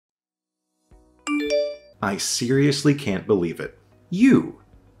I seriously can't believe it. You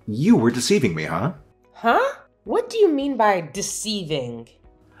were deceiving me, huh? Huh? What do you mean by deceiving?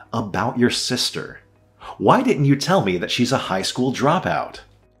 About your sister. Why didn't you tell me that she's a high school dropout?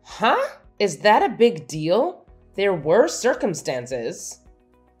 Huh? Is that a big deal? There were circumstances.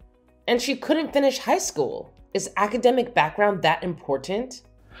 And she couldn't finish high school. Is academic background that important?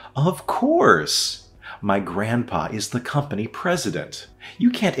 Of course! My grandpa is the company president. You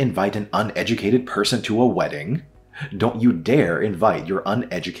can't invite an uneducated person to a wedding. Don't you dare invite your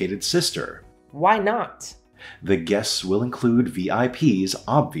uneducated sister. Why not? The guests will include VIPs,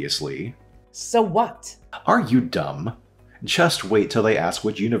 obviously. So what? Are you dumb? Just wait till they ask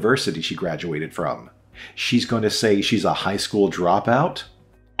what university she graduated from. She's going to say she's a high school dropout?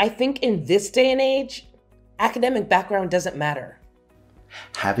 I think in this day and age, academic background doesn't matter.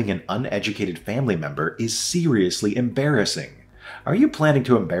 Having an uneducated family member is seriously embarrassing. Are you planning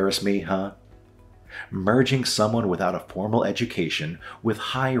to embarrass me, huh? Merging someone without a formal education with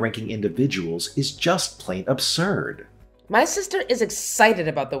high-ranking individuals is just plain absurd. My sister is excited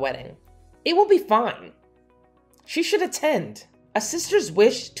about the wedding. It will be fine. She should attend. A sister's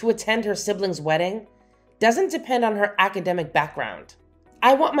wish to attend her sibling's wedding doesn't depend on her academic background.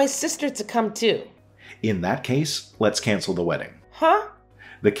 I want my sister to come too. In that case, let's cancel the wedding. Huh?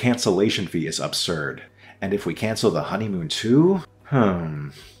 The cancellation fee is absurd. And if we cancel the honeymoon too?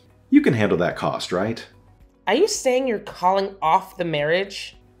 You can handle that cost, right? Are you saying you're calling off the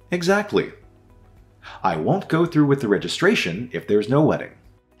marriage? Exactly. I won't go through with the registration if there's no wedding.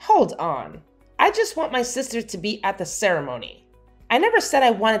 Hold on. I just want my sister to be at the ceremony. I never said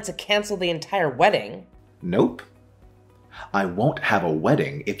I wanted to cancel the entire wedding. Nope. I won't have a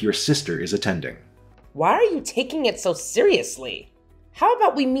wedding if your sister is attending. Why are you taking it so seriously? How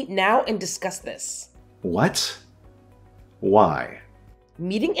about we meet now and discuss this? What? Why?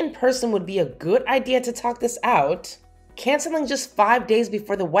 Meeting in person would be a good idea to talk this out. Canceling just 5 days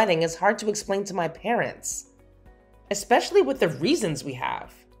before the wedding is hard to explain to my parents, especially with the reasons we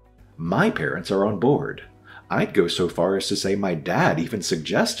have. My parents are on board. I'd go so far as to say my dad even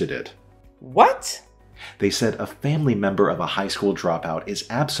suggested it. What? They said a family member of a high school dropout is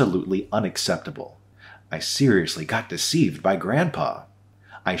absolutely unacceptable. I seriously got deceived by Grandpa.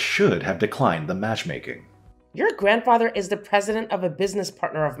 I should have declined the matchmaking. Your grandfather is the president of a business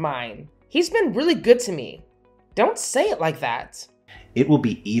partner of mine. He's been really good to me. Don't say it like that. It will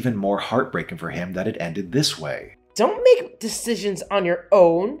be even more heartbreaking for him that it ended this way. Don't make decisions on your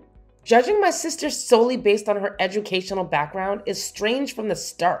own. Judging my sister solely based on her educational background is strange from the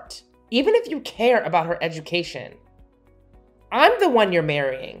start, even if you care about her education. I'm the one you're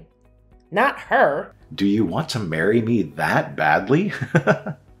marrying, not her. Do you want to marry me that badly?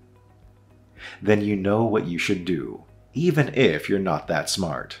 Then you know what you should do, even if you're not that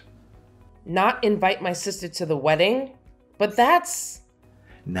smart. Not invite my sister to the wedding? But that's...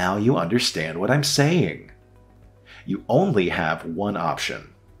 Now you understand what I'm saying. You only have one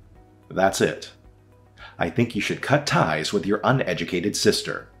option. That's it. I think you should cut ties with your uneducated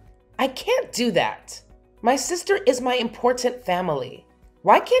sister. I can't do that. My sister is my important family.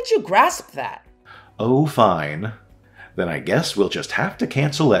 Why can't you grasp that? Oh, fine. Then I guess we'll just have to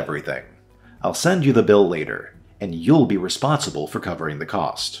cancel everything. I'll send you the bill later, and you'll be responsible for covering the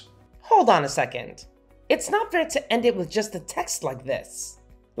cost. Hold on a second. It's not fair to end it with just a text like this.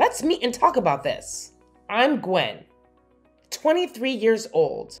 Let's meet and talk about this. I'm Gwen, 23 years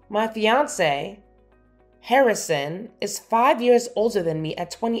old. My fiancé, Harrison, is 5 years older than me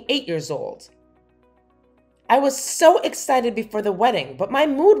at 28 years old. I was so excited before the wedding, but my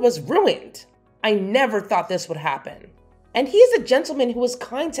mood was ruined. I never thought this would happen. And he is a gentleman who is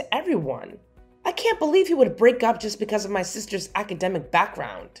kind to everyone. I can't believe he would break up just because of my sister's academic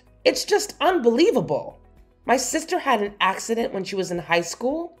background. It's just unbelievable. My sister had an accident when she was in high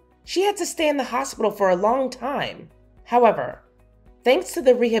school. She had to stay in the hospital for a long time. However, thanks to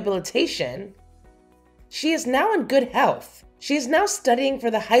the rehabilitation, she is now in good health. She is now studying for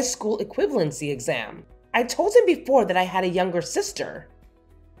the high school equivalency exam. I told him before that I had a younger sister,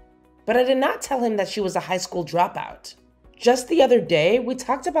 but I did not tell him that she was a high school dropout. Just the other day, we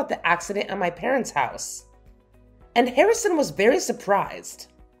talked about the accident at my parents' house, and Harrison was very surprised.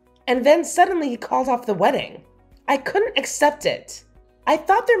 And then suddenly he called off the wedding. I couldn't accept it. I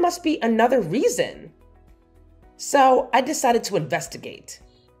thought there must be another reason. So I decided to investigate.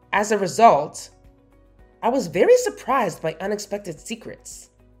 As a result, I was very surprised by unexpected secrets.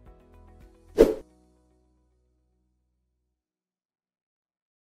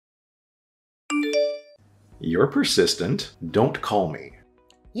 You're persistent. Don't call me.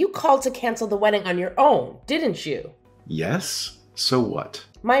 You called to cancel the wedding on your own, didn't you? Yes? So what?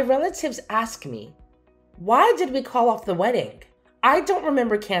 My relatives asked me, Why did we call off the wedding? I don't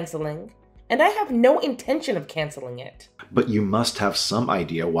remember canceling, and I have no intention of canceling it. But you must have some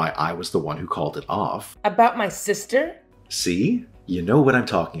idea why I was the one who called it off. About my sister? See? You know what I'm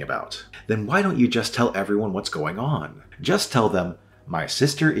talking about. Then why don't you just tell everyone what's going on? Just tell them, my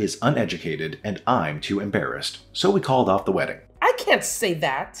sister is uneducated and I'm too embarrassed, so we called off the wedding. I can't say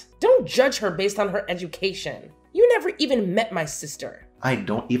that. Don't judge her based on her education. You never even met my sister. I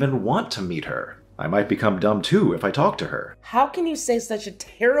don't even want to meet her. I might become dumb too if I talk to her. How can you say such a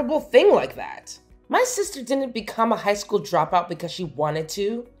terrible thing like that? My sister didn't become a high school dropout because she wanted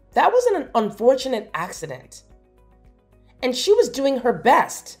to. That was an unfortunate accident. And she was doing her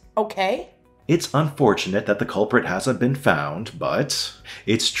best, okay? It's unfortunate that the culprit hasn't been found, but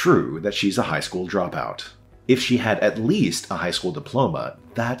it's true that she's a high school dropout. If she had at least a high school diploma,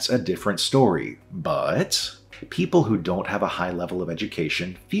 that's a different story. But people who don't have a high level of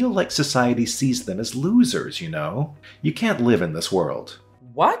education feel like society sees them as losers, you know? You can't live in this world.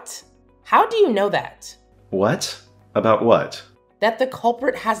 What? How do you know that? What? About what? That the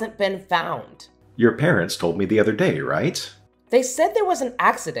culprit hasn't been found. Your parents told me the other day, right? They said there was an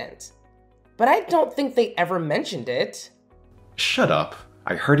accident, but I don't think they ever mentioned it. Shut up.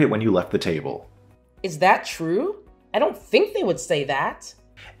 I heard it when you left the table. Is that true? I don't think they would say that.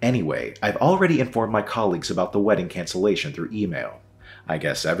 Anyway, I've already informed my colleagues about the wedding cancellation through email. I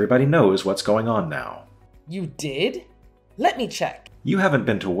guess everybody knows what's going on now. You did? Let me check. You haven't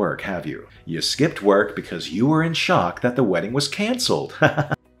been to work, have you? You skipped work because you were in shock that the wedding was canceled.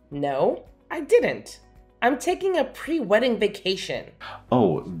 No, I didn't. I'm taking a pre-wedding vacation.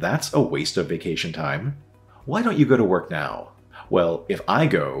 Oh, that's a waste of vacation time. Why don't you go to work now? Well, if I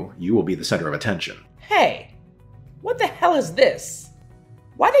go, you will be the center of attention. Hey, what the hell is this?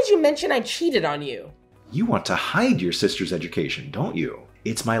 Why did you mention I cheated on you? You want to hide your sister's education, don't you?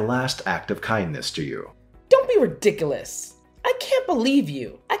 It's my last act of kindness to you. Don't be ridiculous. I can't believe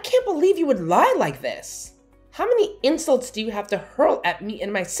you. I can't believe you would lie like this. How many insults do you have to hurl at me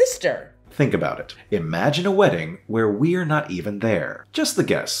and my sister? Think about it. Imagine a wedding where we're not even there. Just the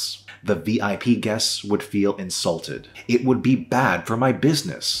guests. The VIP guests would feel insulted. It would be bad for my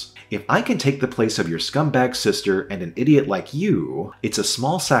business. If I can take the place of your scumbag sister and an idiot like you, it's a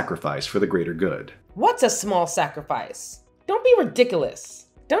small sacrifice for the greater good. What's a small sacrifice? Don't be ridiculous.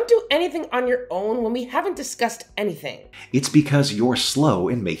 Don't do anything on your own when we haven't discussed anything. It's because you're slow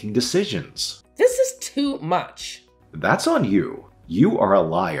in making decisions. This is too much. That's on you. You are a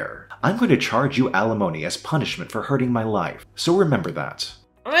liar. I'm going to charge you alimony as punishment for hurting my life, so remember that.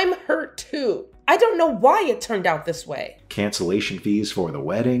 I'm hurt too. I don't know why it turned out this way. Cancellation fees for the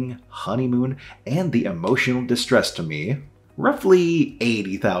wedding, honeymoon, and the emotional distress to me, roughly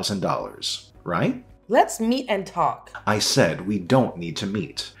 $80,000, right? Let's meet and talk. I said we don't need to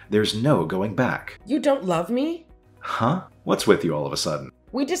meet. There's no going back. You don't love me? Huh? What's with you all of a sudden?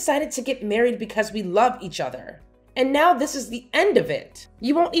 We decided to get married because we love each other. And now this is the end of it.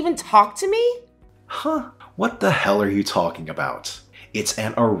 You won't even talk to me? Huh? What the hell are you talking about? It's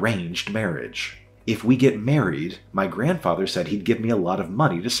an arranged marriage. If we get married, my grandfather said he'd give me a lot of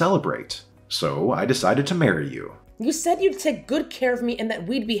money to celebrate. So I decided to marry you. You said you'd take good care of me and that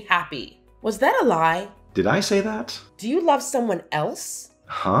we'd be happy. Was that a lie? Did I say that? Do you love someone else?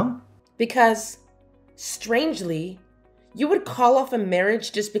 Huh? Because, strangely, you would call off a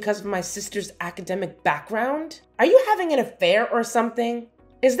marriage just because of my sister's academic background? Are you having an affair or something?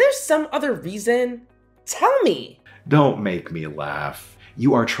 Is there some other reason? Tell me! Don't make me laugh.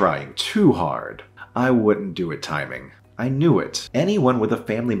 You are trying too hard. I wouldn't do it, timing. I knew it. Anyone with a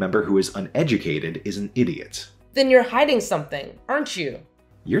family member who is uneducated is an idiot. Then you're hiding something, aren't you?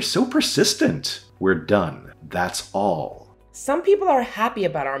 You're so persistent. We're done. That's all. Some people are happy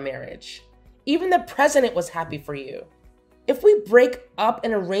about our marriage. Even the president was happy for you. If we break up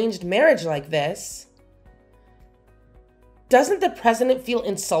an arranged marriage like this, doesn't the president feel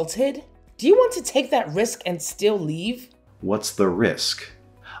insulted? Do you want to take that risk and still leave? What's the risk?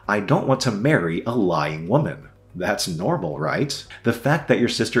 I don't want to marry a lying woman. That's normal, right? The fact that your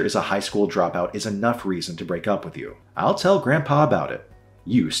sister is a high school dropout is enough reason to break up with you. I'll tell Grandpa about it.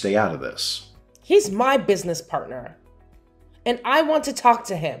 You stay out of this. He's my business partner, and I want to talk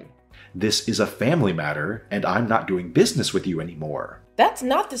to him. This is a family matter, and I'm not doing business with you anymore. That's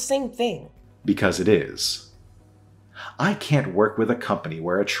not the same thing. Because it is. I can't work with a company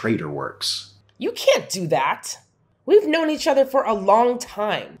where a traitor works. You can't do that. We've known each other for a long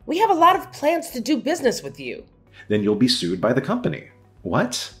time. We have a lot of plans to do business with you. Then you'll be sued by the company.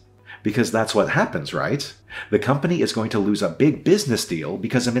 What? Because that's what happens, right? The company is going to lose a big business deal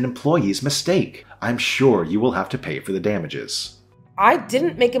because of an employee's mistake. I'm sure you will have to pay for the damages. I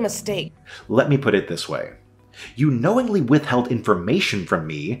didn't make a mistake. Let me put it this way. You knowingly withheld information from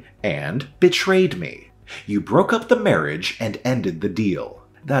me and betrayed me. You broke up the marriage and ended the deal.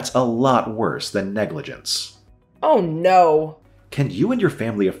 That's a lot worse than negligence. Oh no. Can you and your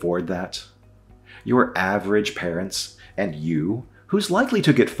family afford that? Your average parents, and you, who's likely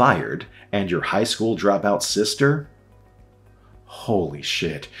to get fired, and your high school dropout sister? Holy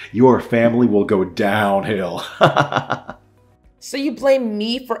shit, your family will go downhill. So you blame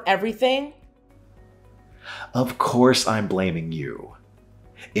me for everything? Of course I'm blaming you.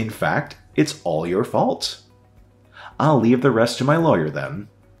 In fact, it's all your fault. I'll leave the rest to my lawyer then.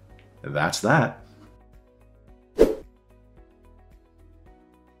 That's that.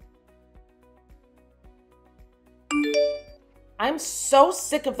 I'm so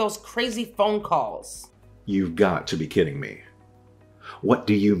sick of those crazy phone calls. You've got to be kidding me. What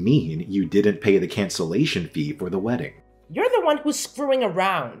do you mean you didn't pay the cancellation fee for the wedding? You're the one who's screwing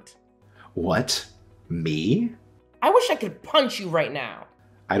around. What? Me? I wish I could punch you right now.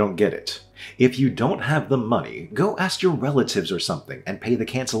 I don't get it. If you don't have the money, go ask your relatives or something and pay the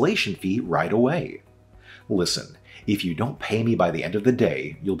cancellation fee right away. Listen, if you don't pay me by the end of the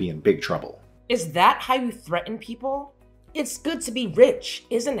day, you'll be in big trouble. Is that how you threaten people? It's good to be rich,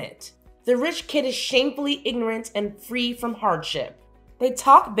 isn't it? The rich kid is shamefully ignorant and free from hardship. They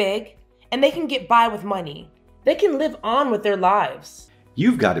talk big, and they can get by with money. They can live on with their lives.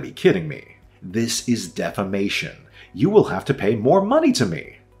 You've got to be kidding me. This is defamation. You will have to pay more money to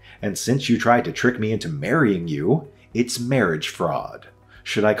me. And since you tried to trick me into marrying you, it's marriage fraud.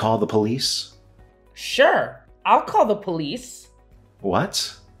 Should I call the police? Sure, I'll call the police.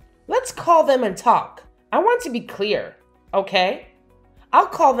 What? Let's call them and talk. I want to be clear, okay? I'll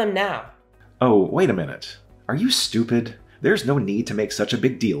call them now. Oh, wait a minute. Are you stupid? There's no need to make such a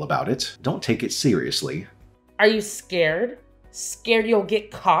big deal about it. Don't take it seriously. Are you scared? Scared you'll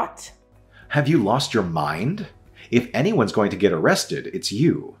get caught? Have you lost your mind? If anyone's going to get arrested, it's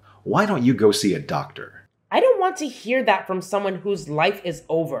you. Why don't you go see a doctor? I don't want to hear that from someone whose life is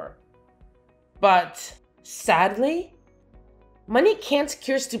over. But, sadly, money can't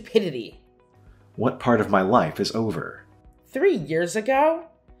cure stupidity. What part of my life is over? 3 years ago,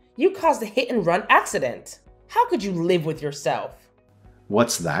 you caused a hit-and-run accident. How could you live with yourself?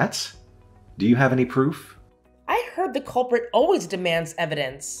 What's that? Do you have any proof? I heard the culprit always demands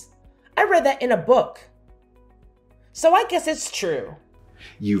evidence. I read that in a book. So I guess it's true.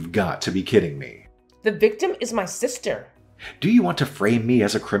 You've got to be kidding me. The victim is my sister. Do you want to frame me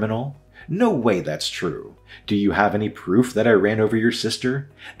as a criminal? No way that's true. Do you have any proof that I ran over your sister?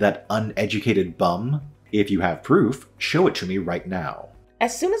 That uneducated bum? If you have proof, show it to me right now.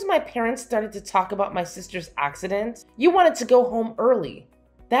 As soon as my parents started to talk about my sister's accident, you wanted to go home early.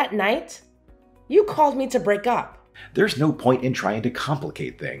 That night, you called me to break up. There's no point in trying to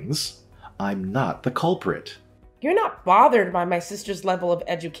complicate things. I'm not the culprit. You're not bothered by my sister's level of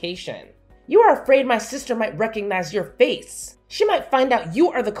education. You are afraid my sister might recognize your face. She might find out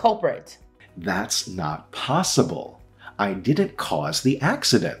you are the culprit. That's not possible. I didn't cause the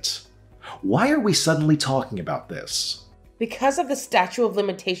accident. Why are we suddenly talking about this? Because of the statute of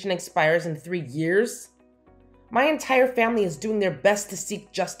limitation expires in 3 years, my entire family is doing their best to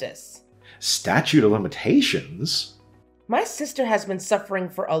seek justice. Statute of limitations? My sister has been suffering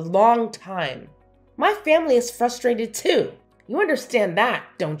for a long time. My family is frustrated too. You understand that,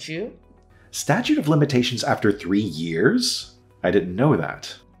 don't you? Statute of limitations after 3 years? I didn't know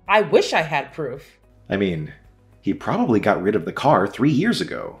that. I wish I had proof. I mean, he probably got rid of the car 3 years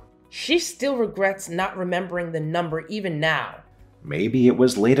ago. She still regrets not remembering the number even now. Maybe it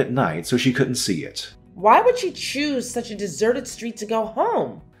was late at night so she couldn't see it. Why would she choose such a deserted street to go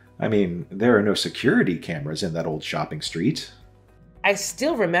home? I mean, there are no security cameras in that old shopping street. I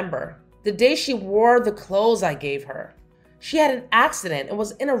still remember the day she wore the clothes I gave her. She had an accident and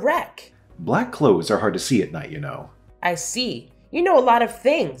was in a wreck. Black clothes are hard to see at night, you know. I see. You know a lot of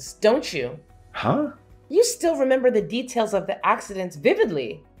things, don't you? Huh? You still remember the details of the accidents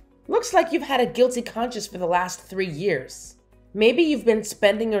vividly. Looks like you've had a guilty conscience for the last 3 years. Maybe you've been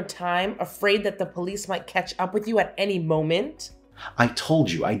spending your time afraid that the police might catch up with you at any moment? I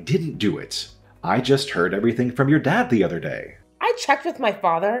told you I didn't do it. I just heard everything from your dad the other day. I checked with my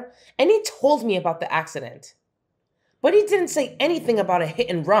father, and he told me about the accident. But he didn't say anything about a hit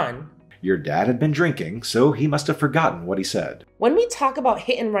and run. Your dad had been drinking, so he must have forgotten what he said. When we talk about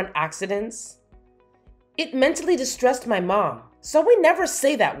hit and run accidents, it mentally distressed my mom, so we never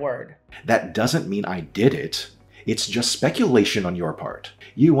say that word. That doesn't mean I did it. It's just speculation on your part.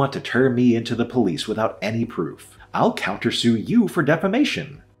 You want to turn me into the police without any proof. I'll countersue you for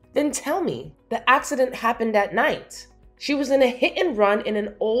defamation. Then tell me, the accident happened at night. She was in a hit and run in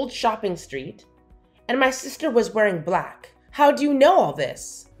an old shopping street, and my sister was wearing black. How do you know all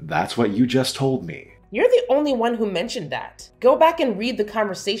this? That's what you just told me. You're the only one who mentioned that. Go back and read the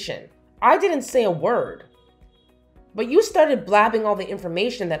conversation. I didn't say a word. But you started blabbing all the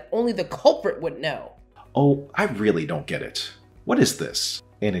information that only the culprit would know. Oh, I really don't get it. What is this?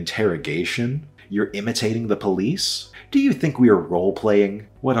 An interrogation? You're imitating the police? Do you think we are role-playing?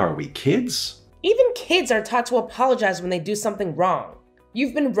 What are we, kids? Even kids are taught to apologize when they do something wrong.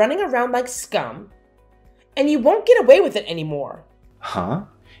 You've been running around like scum, and you won't get away with it anymore. Huh?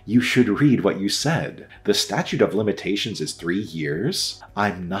 You should read what you said. The statute of limitations is 3 years.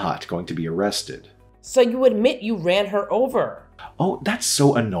 I'm not going to be arrested. So you admit you ran her over. Oh, that's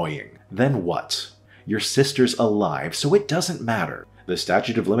so annoying. Then what? Your sister's alive, so it doesn't matter. The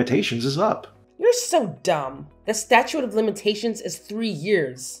statute of limitations is up. You're so dumb. The statute of limitations is 3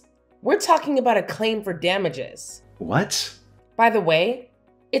 years. We're talking about a claim for damages. What? By the way,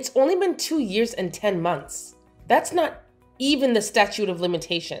 it's only been 2 years and 10 months. That's not even the statute of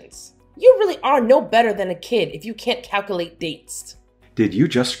limitations. You really are no better than a kid if you can't calculate dates. Did you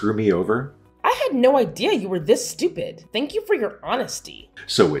just screw me over? I had no idea you were this stupid. Thank you for your honesty.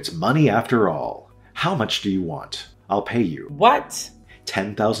 So it's money after all. How much do you want? I'll pay you. What?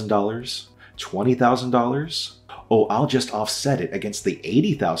 $10,000? $20,000? Oh, I'll just offset it against the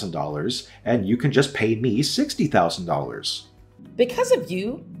 $80,000 and you can just pay me $60,000. Because of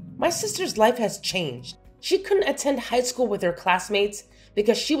you, my sister's life has changed. She couldn't attend high school with her classmates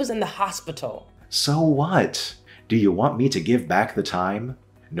because she was in the hospital. So what? Do you want me to give back the time?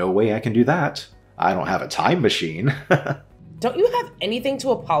 No way I can do that. I don't have a time machine. Don't you have anything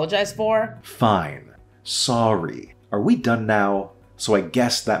to apologize for? Fine. Sorry. Are we done now? So I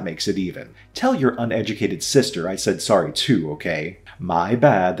guess that makes it even. Tell your uneducated sister I said sorry too, okay? My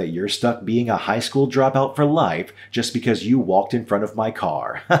bad that you're stuck being a high school dropout for life just because you walked in front of my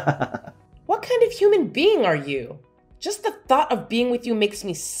car. What kind of human being are you? Just the thought of being with you makes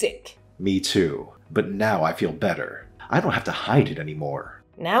me sick. Me too. But now I feel better. I don't have to hide it anymore.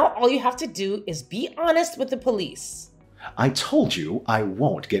 Now all you have to do is be honest with the police. I told you I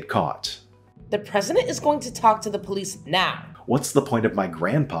won't get caught. The president is going to talk to the police now. What's the point of my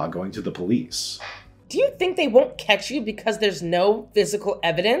grandpa going to the police? Do you think they won't catch you because there's no physical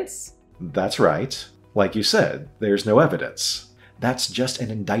evidence? That's right. Like you said, there's no evidence. That's just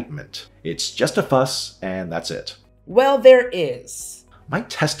an indictment. It's just a fuss, and that's it. Well, there is. My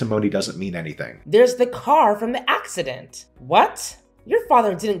testimony doesn't mean anything. There's the car from the accident. What? Your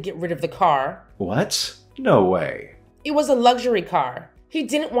father didn't get rid of the car. What? No way. It was a luxury car. He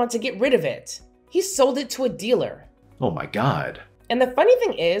didn't want to get rid of it. He sold it to a dealer. Oh my God. And the funny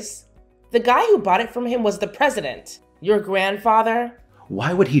thing is, the guy who bought it from him was the president. Your grandfather?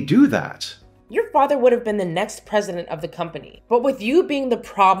 Why would he do that? Your father would have been the next president of the company. But with you being the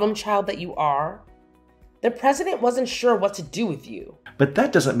problem child that you are, the president wasn't sure what to do with you. But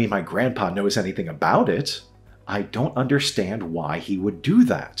that doesn't mean my grandpa knows anything about it. I don't understand why he would do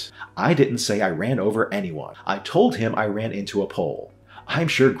that. I didn't say I ran over anyone. I told him I ran into a pole. I'm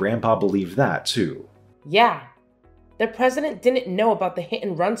sure Grandpa believed that too. Yeah, the president didn't know about the hit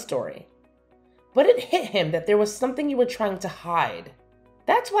and run story. But it hit him that there was something you were trying to hide.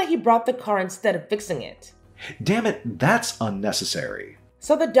 That's why he brought the car instead of fixing it. Damn it, that's unnecessary.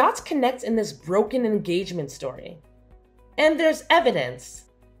 So the dots connect in this broken engagement story. And there's evidence.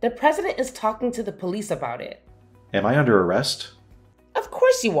 The president is talking to the police about it. Am I under arrest? Of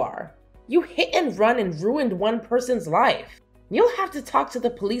course you are. You hit and run and ruined one person's life. You'll have to talk to the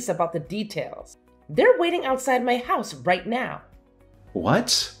police about the details. They're waiting outside my house right now.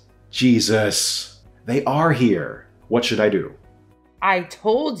 What? Jesus. They are here. What should I do? I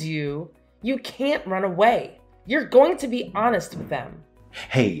told you, you can't run away. You're going to be honest with them.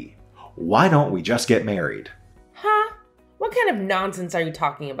 Hey, why don't we just get married? Huh? What kind of nonsense are you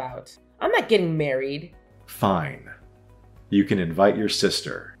talking about? I'm not getting married. Fine. You can invite your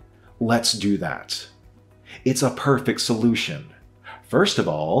sister. Let's do that. It's a perfect solution. First of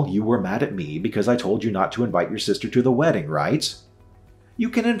all, you were mad at me because I told you not to invite your sister to the wedding, right? You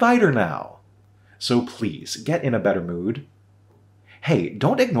can invite her now. So please, get in a better mood. Hey,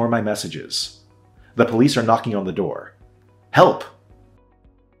 don't ignore my messages. The police are knocking on the door. Help!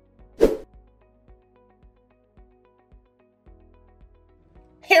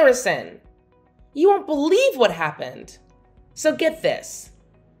 Harrison, you won't believe what happened. So get this.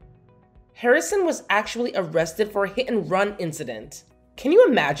 Harrison was actually arrested for a hit and run incident. Can you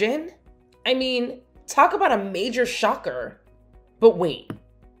imagine? I mean, talk about a major shocker. But wait,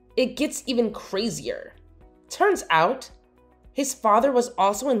 it gets even crazier. Turns out, his father was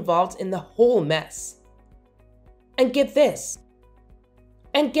also involved in the whole mess. And get this.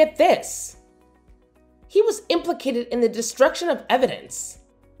 And get this. He was implicated in the destruction of evidence.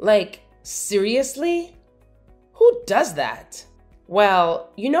 Like, seriously? Who does that?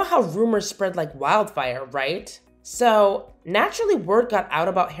 Well, you know how rumors spread like wildfire, right? So, naturally word got out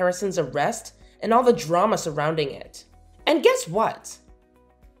about Harrison's arrest and all the drama surrounding it. And guess what?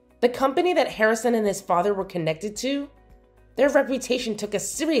 The company that Harrison and his father were connected to, their reputation took a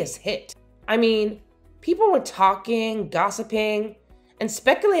serious hit. I mean, people were talking, gossiping, and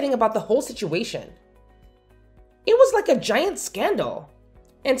speculating about the whole situation. It was like a giant scandal.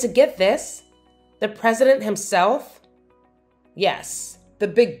 And to get this, the president himself, yes, the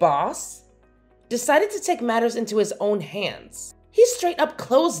big boss, decided to take matters into his own hands. He straight up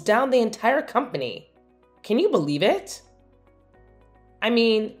closed down the entire company. Can you believe it? I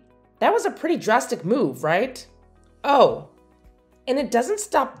mean, that was a pretty drastic move, right? Oh, and it doesn't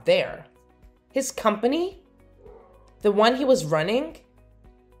stop there. His company, the one he was running,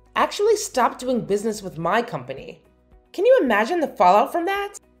 actually stopped doing business with my company. Can you imagine the fallout from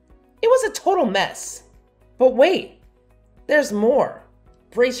that? It was a total mess. But wait, there's more.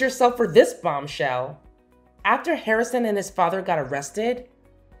 Brace yourself for this bombshell. After Harrison and his father got arrested,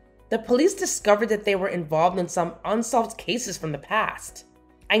 the police discovered that they were involved in some unsolved cases from the past.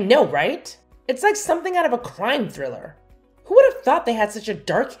 I know, right? It's like something out of a crime thriller. Who would have thought they had such a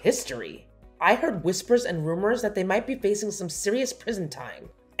dark history? I heard whispers and rumors that they might be facing some serious prison time.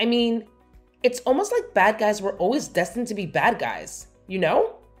 I mean, it's almost like bad guys were always destined to be bad guys, you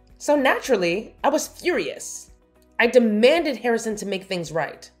know? So naturally, I was furious. I demanded Harrison to make things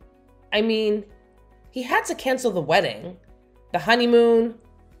right. I mean, he had to cancel the wedding, the honeymoon,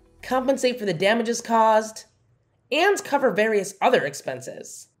 compensate for the damages caused, and cover various other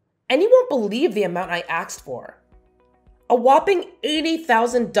expenses. And you won't believe the amount I asked for. A whopping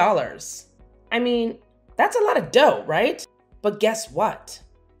 $80,000. I mean, that's a lot of dough, right? But guess what?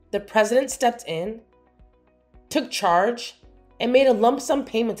 The president stepped in, took charge, and made a lump sum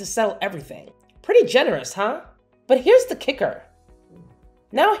payment to settle everything. Pretty generous, huh? But here's the kicker.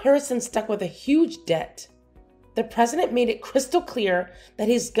 Now Harrison's stuck with a huge debt. The president made it crystal clear that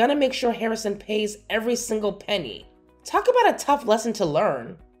he's gonna make sure Harrison pays every single penny. Talk about a tough lesson to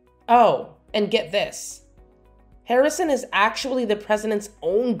learn. Oh, and get this. Harrison is actually the president's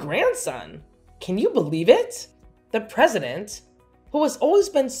own grandson. Can you believe it? The president, who has always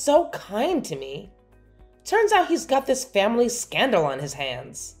been so kind to me, turns out he's got this family scandal on his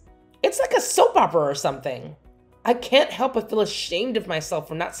hands. It's like a soap opera or something. I can't help but feel ashamed of myself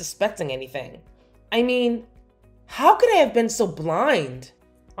for not suspecting anything. I mean, how could I have been so blind?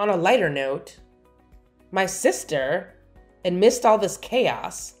 On a lighter note, my sister, amidst all this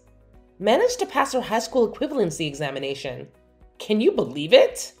chaos, managed to pass her high school equivalency examination. Can you believe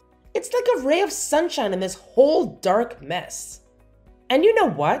it? It's like a ray of sunshine in this whole dark mess. And you know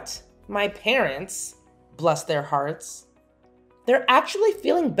what? My parents, bless their hearts, they're actually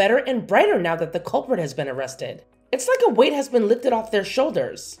feeling better and brighter now that the culprit has been arrested. It's like a weight has been lifted off their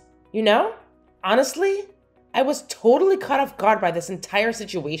shoulders. You know? Honestly, I was totally caught off guard by this entire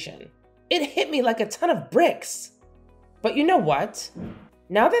situation. It hit me like a ton of bricks. But you know what?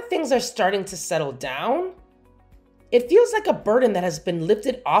 Now that things are starting to settle down, it feels like a burden that has been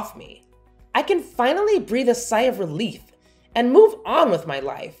lifted off me. I can finally breathe a sigh of relief and move on with my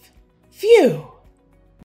life. Phew!